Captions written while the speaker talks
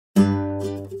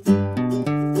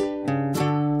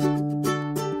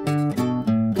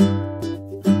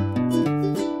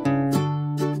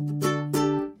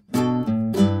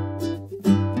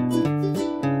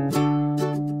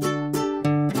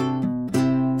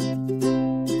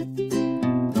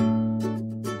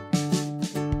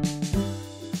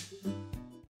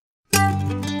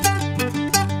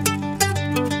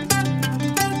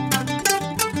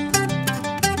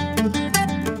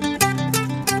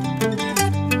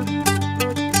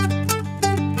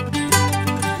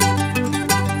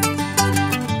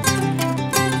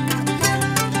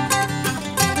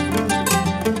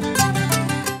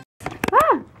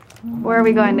are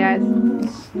we going, guys?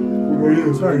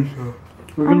 Sorry.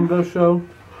 We're gonna go show.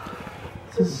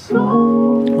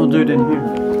 We'll do it in here.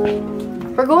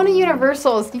 We're going to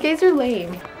Universal's. You guys are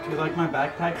lame. Do you like my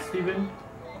backpack, Steven?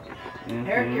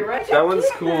 Eric, you're right. That one's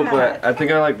cool, but I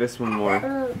think I like this one more.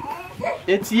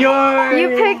 It's yours! You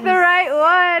picked the right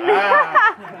one!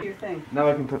 Now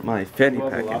I can put my fanny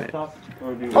pack in it.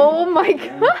 Oh my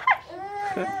gosh!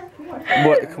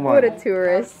 What? Come on. What a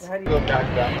tourist.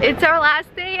 It's our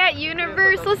last day at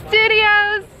Universal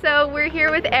Studios. So we're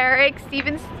here with Eric.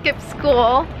 Steven skipped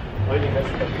school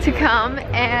to come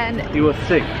and... He was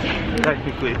sick,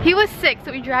 technically. He was sick,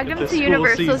 so we dragged him to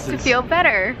Universal's to feel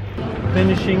better.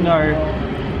 Finishing our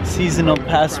seasonal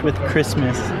pass with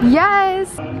Christmas.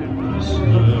 Yes!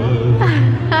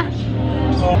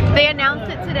 They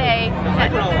announced it today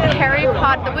that Harry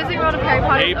Potter, the Wizarding World of Harry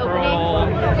Potter is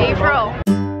opening April.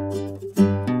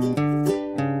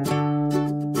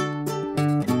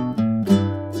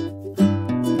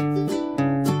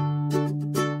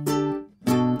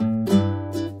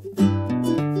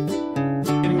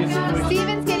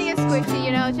 Steven's getting a squishy,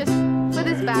 you know, just with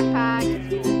his backpack.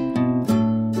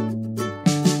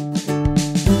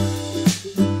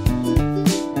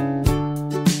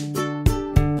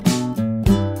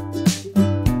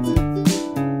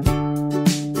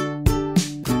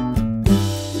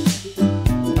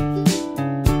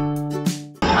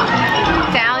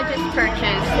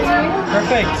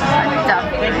 Perfect.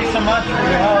 Thank you so much for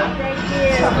your help.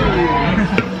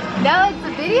 No, it's a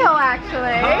video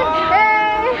actually.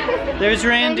 Hey! There's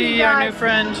Randy, our new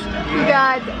friend. You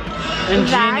got and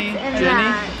that Jenny. and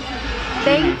that.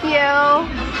 Thank you.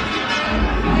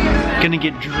 Gonna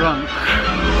get drunk.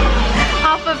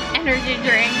 Off of energy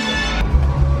drink.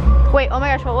 Wait, oh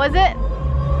my gosh, what was it?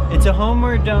 It's a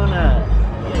Homer donut.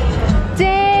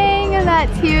 Dang,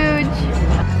 that's huge.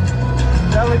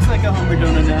 That looks like a Homer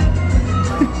donut now.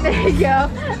 There you go.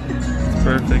 It's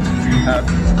perfect. That's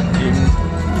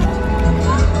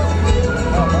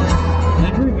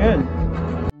pretty good.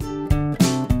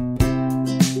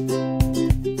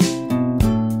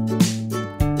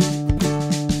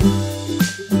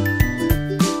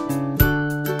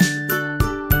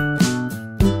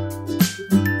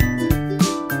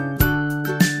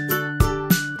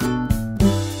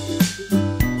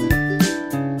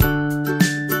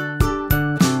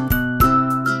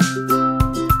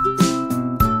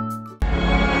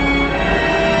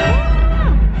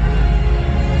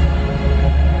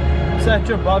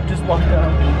 After Bob just walked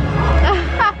out.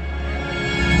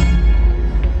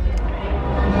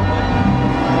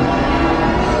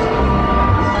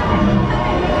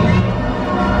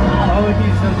 Oh,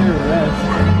 he's under arrest.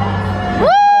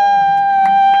 Woo!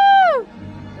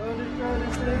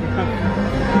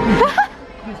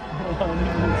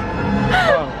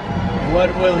 Oh, what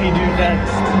will he do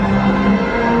next?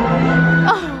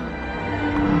 Oh.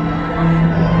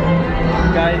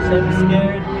 Guys, I'm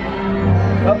scared.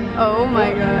 Oh my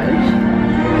gosh.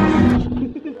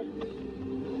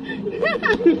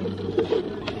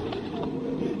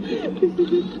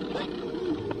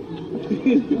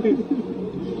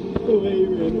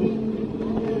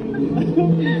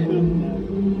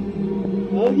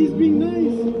 Oh, he's being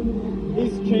nice.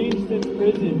 He's changed since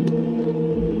prison.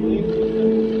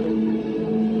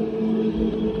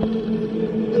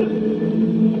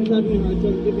 What's happening?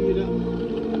 I'm giving it up.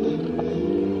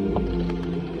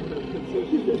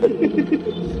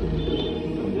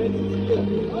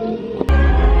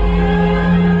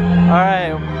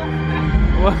 Alright.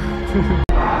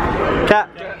 Cat.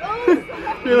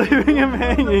 You're leaving him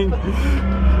hanging.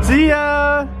 See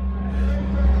ya!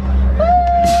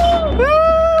 Woo!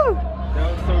 That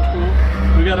was so cool.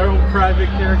 We got our own private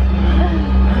character.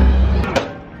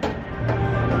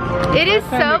 It is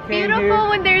so beautiful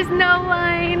when there's no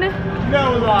line.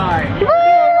 No line. Woo!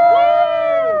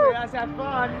 You guys have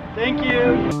fun. Thank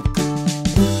you.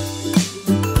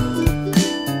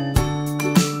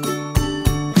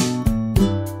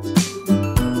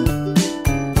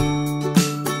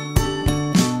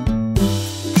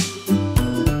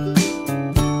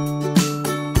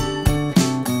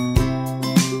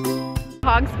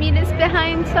 Hogsmeade is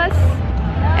behind us,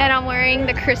 and I'm wearing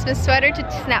the Christmas sweater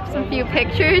to snap some few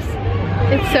pictures.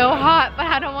 It's so hot, but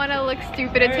I don't want to look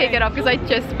stupid and take it off because I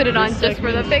just put it on just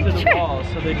for the picture. To the wall,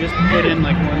 so they just put in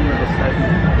like one little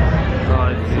segment.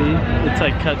 See, it's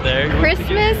like cut there.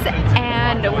 Christmas,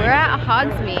 and we're at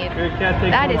Hogsmeade.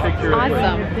 That is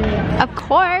awesome. Of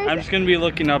course. I'm just gonna be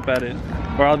looking up at it,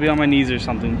 or I'll be on my knees or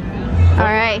something. All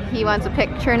right, he wants a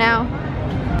picture now.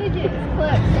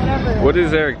 What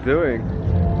is Eric doing?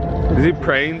 Is he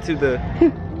praying to the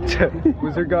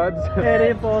wizard gods?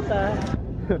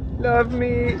 Love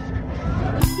me.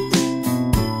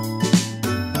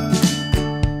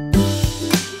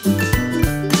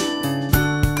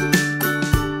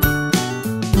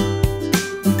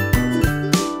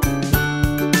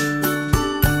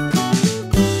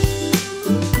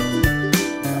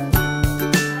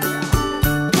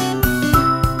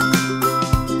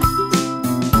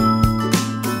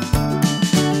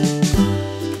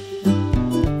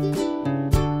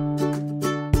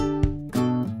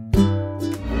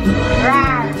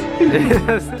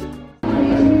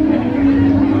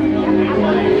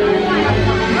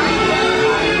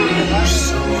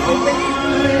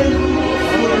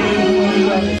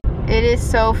 It is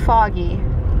so foggy,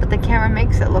 but the camera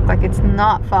makes it look like it's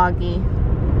not foggy.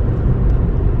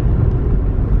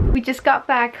 We just got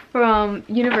back from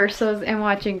Universal's and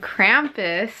watching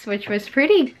Krampus, which was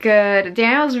pretty good.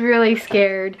 Daniel's really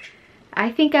scared.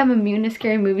 I think I'm immune to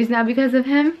scary movies now because of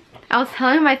him. I was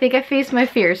telling him I think I faced my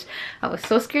fears. I was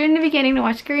so scared in the beginning to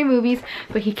watch scary movies,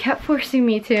 but he kept forcing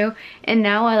me to, and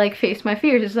now I like face my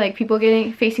fears. It's like people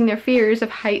facing their fears of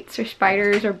heights or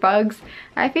spiders or bugs.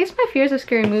 I face my fears of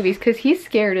scary movies because he's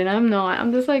scared and I'm not.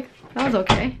 I'm just like, that was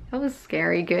okay. That was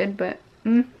scary good, but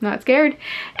not scared.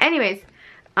 Anyways,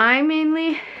 I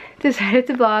mainly decided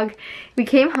to vlog. We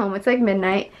came home, it's like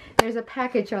midnight. There's a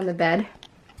package on the bed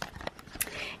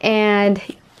and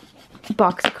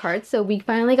box of cards. So we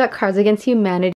finally got Cards Against Humanity.